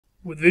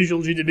With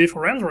VisualGDB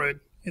for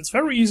Android, it's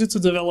very easy to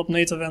develop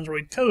native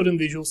Android code in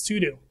Visual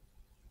Studio.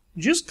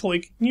 Just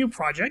click New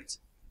Project,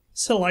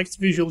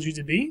 select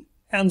VisualGDB,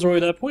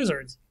 Android App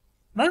Wizard,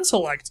 then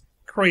select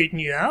Create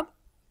New App,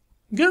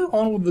 go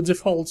on with the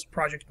default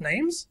project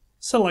names,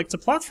 select a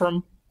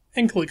platform,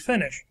 and click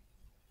Finish.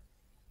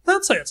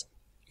 That's it!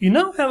 You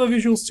now have a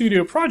Visual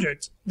Studio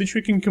project that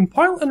you can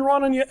compile and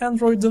run on your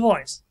Android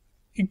device.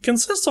 It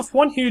consists of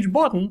one huge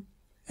button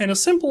and a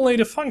simple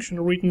native function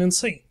written in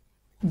C.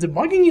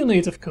 Debugging your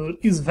native code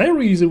is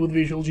very easy with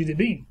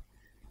VisualGDB.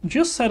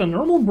 Just set a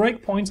normal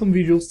breakpoint on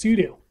Visual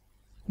Studio.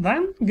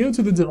 Then go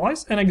to the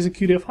device and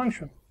execute your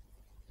function.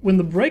 When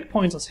the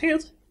breakpoint is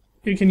hit,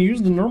 you can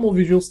use the normal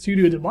Visual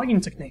Studio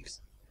debugging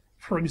techniques.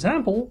 For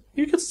example,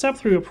 you could step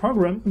through your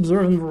program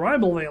observing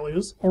variable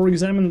values or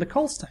examine the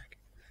call stack.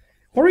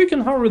 Or you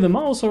can hover the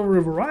mouse over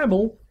a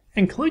variable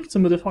and click to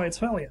modify its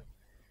value.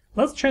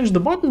 Let's change the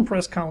button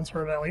press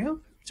counter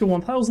value to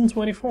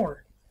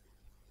 1024.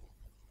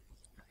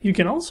 You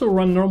can also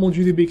run normal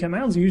GDB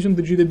commands using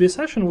the GDB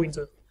session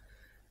window.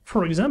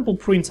 For example,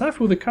 printf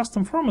with a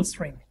custom format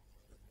string.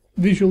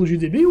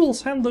 VisualGDB will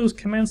send those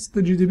commands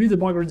to the GDB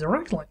debugger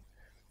directly,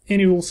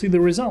 and you will see the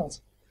result.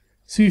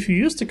 So if you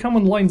use the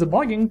command line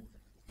debugging,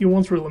 you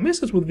won't really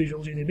miss it with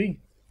VisualGDB.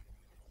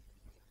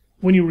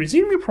 When you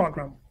resume your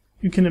program,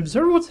 you can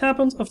observe what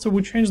happened after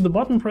we changed the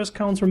button press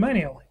counter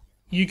manually.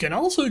 You can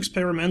also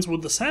experiment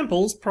with the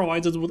samples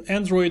provided with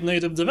Android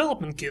Native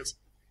Development Kit.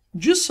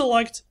 Just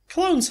select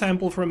Clone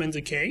Sample from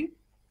NDK,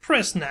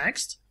 press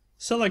Next,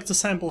 select a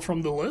sample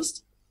from the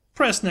list,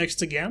 press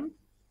Next again,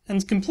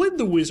 and complete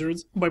the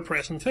wizard by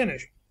pressing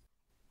Finish.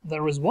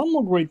 There is one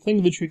more great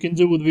thing that you can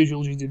do with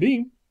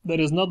VisualGDB that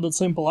is not that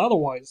simple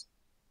otherwise.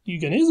 You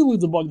can easily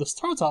debug the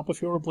startup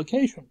of your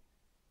application.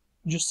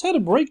 Just set a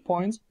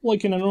breakpoint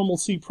like in a normal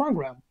C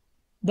program,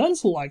 then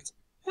select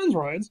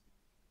Android,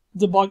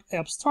 Debug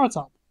App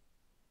Startup.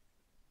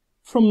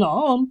 From now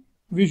on,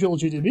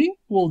 VisualGDB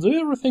will do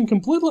everything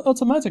completely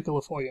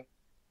automatically for you.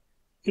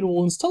 It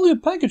will install your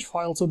package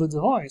file to the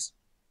device.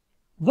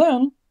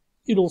 Then,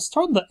 it will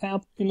start the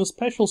app in a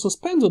special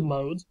suspended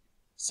mode,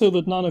 so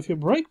that none of your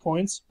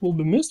breakpoints will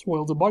be missed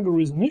while the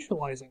debugger is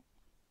initializing.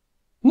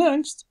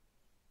 Next,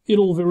 it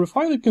will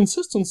verify the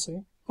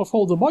consistency of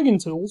all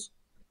debugging tools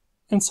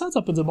and set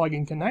up a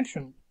debugging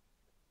connection.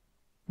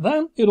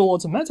 Then, it will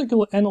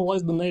automatically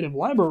analyze the native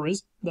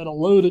libraries that are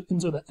loaded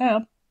into the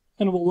app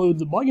and will load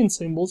debugging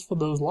symbols for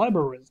those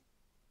libraries.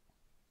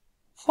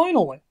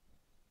 Finally,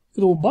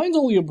 it will bind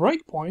all your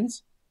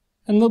breakpoints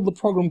and let the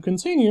program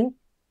continue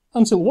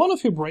until one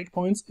of your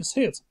breakpoints is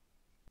hit.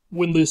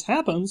 When this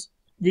happens,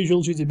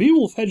 VisualGDB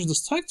will fetch the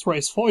stack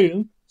trace for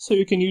you, so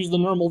you can use the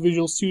normal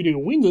Visual Studio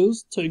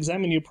windows to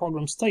examine your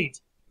program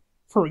state.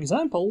 For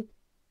example,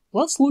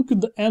 let's look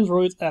at the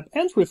Android app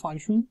entry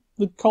function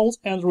that calls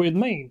Android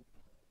main.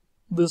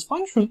 This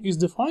function is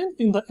defined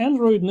in the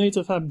Android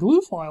native app glue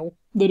file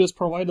that is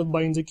provided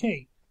by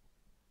NDK.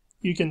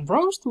 You can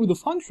browse through the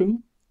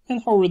function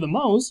and hover the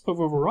mouse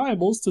over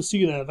variables to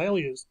see their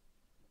values.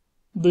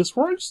 This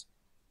works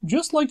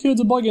just like you're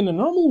debugging a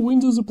normal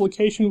Windows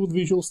application with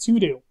Visual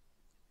Studio.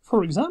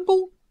 For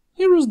example,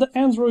 here is the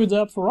Android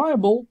app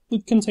variable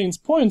that contains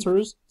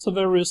pointers to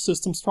various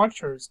system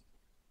structures.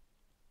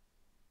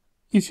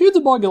 If you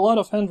debug a lot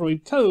of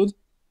Android code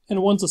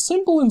and want a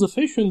simple and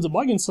efficient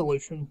debugging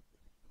solution,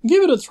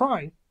 give it a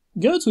try.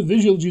 Go to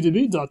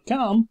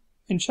visualgdb.com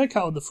and check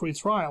out the free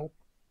trial.